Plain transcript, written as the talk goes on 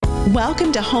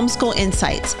Welcome to Homeschool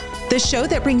Insights, the show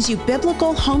that brings you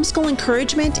biblical homeschool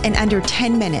encouragement in under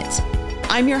 10 minutes.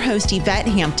 I'm your host, Yvette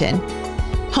Hampton.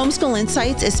 Homeschool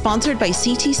Insights is sponsored by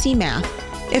CTC Math.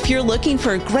 If you're looking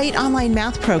for a great online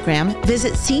math program,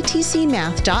 visit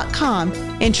ctcmath.com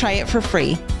and try it for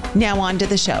free. Now on to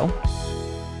the show.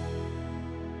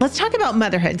 Let's talk about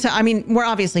motherhood. So, we're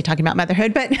obviously talking about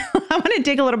motherhood, but I want to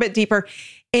dig a little bit deeper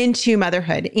into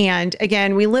motherhood. And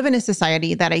again, we live in a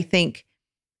society that I think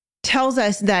tells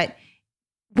us that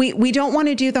we don't want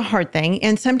to do the hard thing.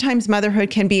 And sometimes motherhood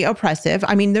can be oppressive.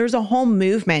 There's a whole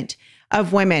movement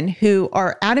of women who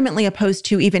are adamantly opposed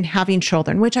to even having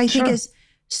children, which I think is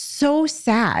so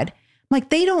sad.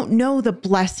 Like, they don't know the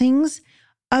blessings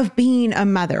of being a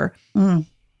mother. And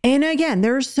again,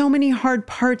 there are so many hard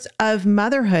parts of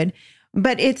motherhood,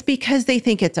 but it's because they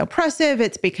think it's oppressive.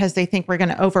 It's because they think we're going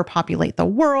to overpopulate the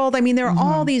world. There are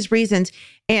all these reasons.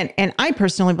 And I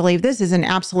personally believe this is an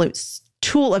absolute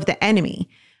tool of the enemy.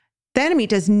 The enemy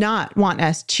does not want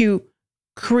us to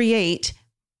create,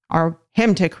 or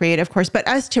him to create, of course, but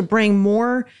us to bring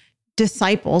more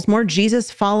disciples, more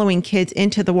Jesus following kids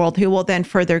into the world who will then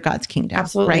further God's kingdom.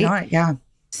 Absolutely right? not. Yeah.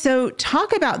 So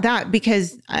talk about that,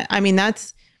 because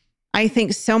I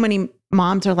think so many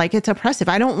moms are like, it's oppressive.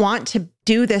 I don't want to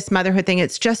do this motherhood thing.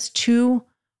 It's just too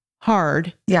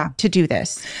hard to do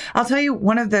this. I'll tell you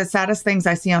one of the saddest things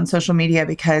I see on social media,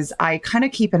 because I kind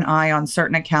of keep an eye on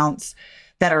certain accounts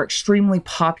that are extremely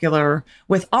popular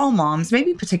with all moms,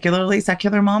 maybe particularly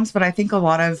secular moms, but I think a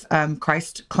lot of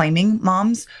Christ-claiming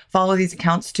moms follow these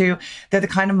accounts too. They're the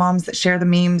kind of moms that share the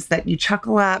memes that you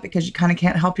chuckle at because you kind of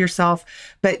can't help yourself,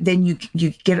 but then you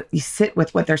sit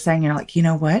with what they're saying. And you're like, you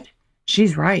know what?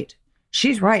 She's right.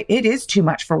 She's right. It is too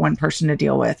much for one person to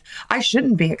deal with. I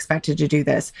shouldn't be expected to do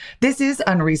this. This is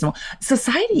unreasonable.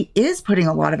 Society is putting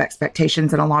a lot of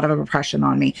expectations and a lot of oppression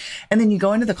on me. And then you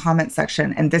go into the comment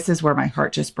section, and this is where my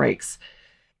heart just breaks.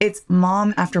 It's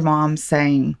mom after mom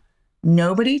saying,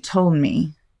 nobody told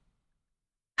me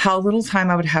how little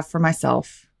time I would have for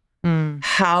myself,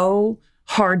 how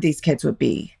hard these kids would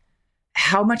be,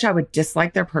 how much I would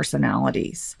dislike their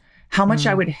personalities, how much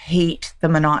I would hate the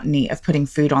monotony of putting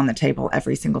food on the table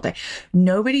every single day.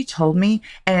 Nobody told me.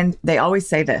 And they always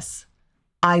say this: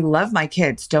 I love my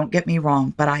kids, don't get me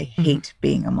wrong, but I hate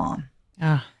being a mom.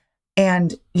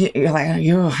 And you're like,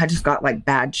 I just got like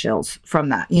bad chills from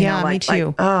that. You know, me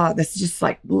too. This is just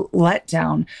like let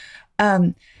down.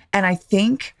 And I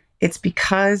think it's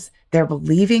because they're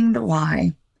believing the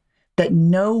lie that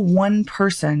no one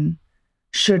person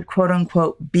should, quote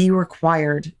unquote, be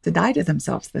required to die to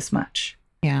themselves this much.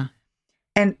 Yeah.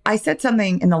 And I said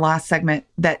something in the last segment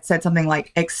that said something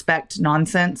like, expect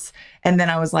nonsense. And then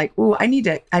I was like, I need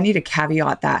to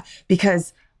caveat that,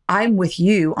 because I'm with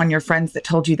you on your friends that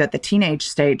told you that the teenage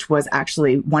stage was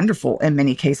actually wonderful in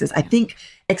many cases. I think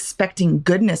expecting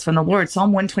goodness from the Lord.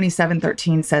 Psalm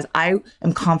 127:13 says, I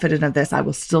am confident of this. I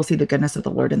will still see the goodness of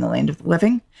the Lord in the land of the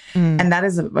living. And that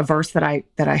is a verse that I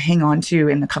hang on to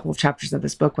in a couple of chapters of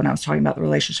this book when I was talking about the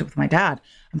relationship with my dad.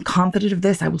 I'm confident of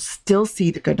this. I will still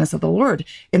see the goodness of the Lord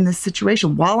in this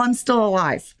situation. While I'm still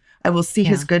alive, I will see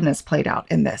his goodness played out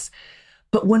in this.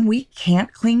 But when we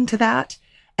can't cling to that,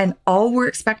 and all we're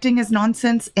expecting is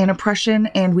nonsense and oppression,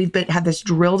 and we've had this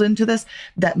drilled into this,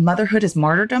 that motherhood is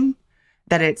martyrdom,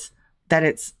 that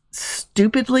it's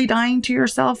stupidly dying to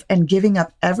yourself and giving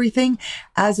up everything,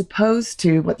 as opposed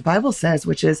to what the Bible says,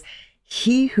 which is,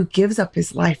 he who gives up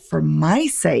his life for my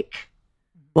sake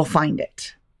will find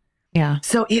it. Yeah.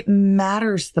 So it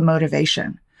matters the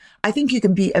motivation. I think you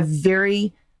can be a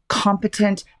very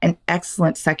competent and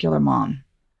excellent secular mom.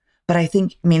 But I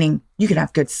think, meaning you can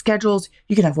have good schedules,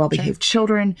 you can have well-behaved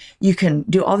children, you can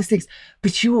do all these things,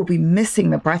 but you will be missing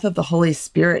the breath of the Holy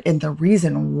Spirit and the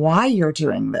reason why you're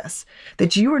doing this,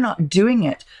 that you are not doing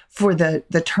it for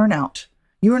the turnout.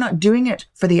 You are not doing it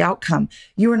for the outcome.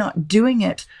 You are not doing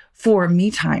it for me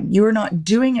time. You are not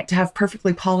doing it to have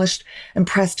perfectly polished,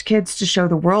 impressed kids to show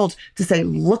the world, to say,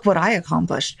 look what I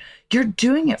accomplished. You're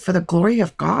doing it for the glory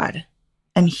of God,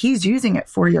 and he's using it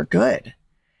for your good.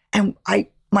 And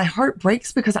my heart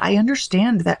breaks, because I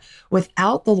understand that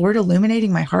without the Lord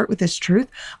illuminating my heart with this truth,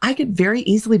 I could very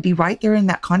easily be right there in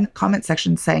that comment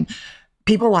section saying,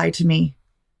 people lie to me.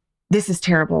 This is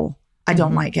terrible. I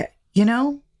don't like it,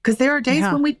 because there are days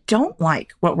when we don't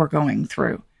like what we're going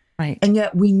through. Right. And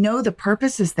yet we know the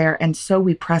purpose is there. And so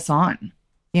we press on.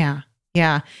 Yeah.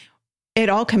 Yeah. It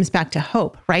all comes back to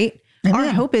hope, right? Amen.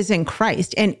 Our hope is in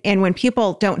Christ. And when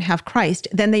people don't have Christ,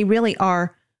 then they really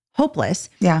are hopeless.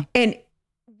 Yeah. And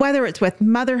whether it's with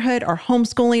motherhood or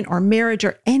homeschooling or marriage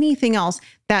or anything else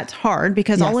that's hard,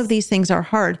 because all of these things are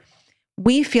hard,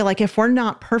 we feel like if we're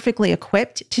not perfectly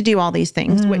equipped to do all these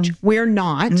things, which we're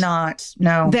not,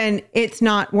 then it's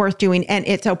not worth doing and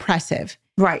it's oppressive.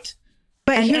 Right.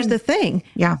 But here's the thing.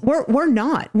 Yeah. We're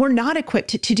not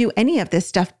equipped to do any of this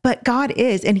stuff, but God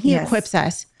is, and he equips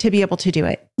us to be able to do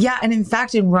it. Yeah. And in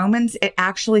fact, in Romans, it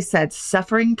actually said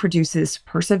suffering produces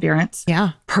perseverance.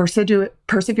 Yeah.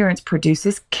 Perseverance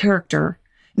produces character.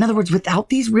 In other words, without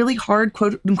these really hard,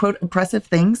 quote unquote, oppressive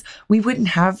things, we wouldn't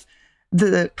have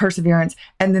the perseverance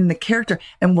and then the character.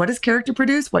 And what does character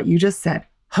produce? What you just said,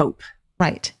 hope.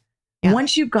 Right. Yeah.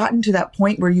 Once you've gotten to that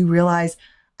point where you realize,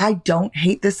 I don't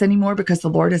hate this anymore because the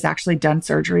Lord has actually done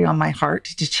surgery on my heart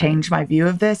to change my view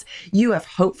of this, you have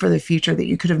hope for the future that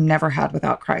you could have never had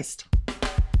without Christ.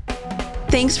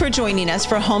 Thanks for joining us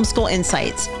for Homeschool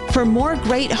Insights. For more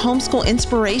great homeschool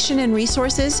inspiration and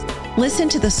resources, listen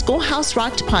to the Schoolhouse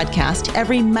Rocked podcast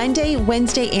every Monday,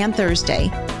 Wednesday, and Thursday.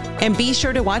 And be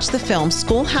sure to watch the film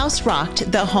Schoolhouse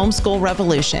Rocked: The Homeschool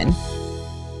Revolution.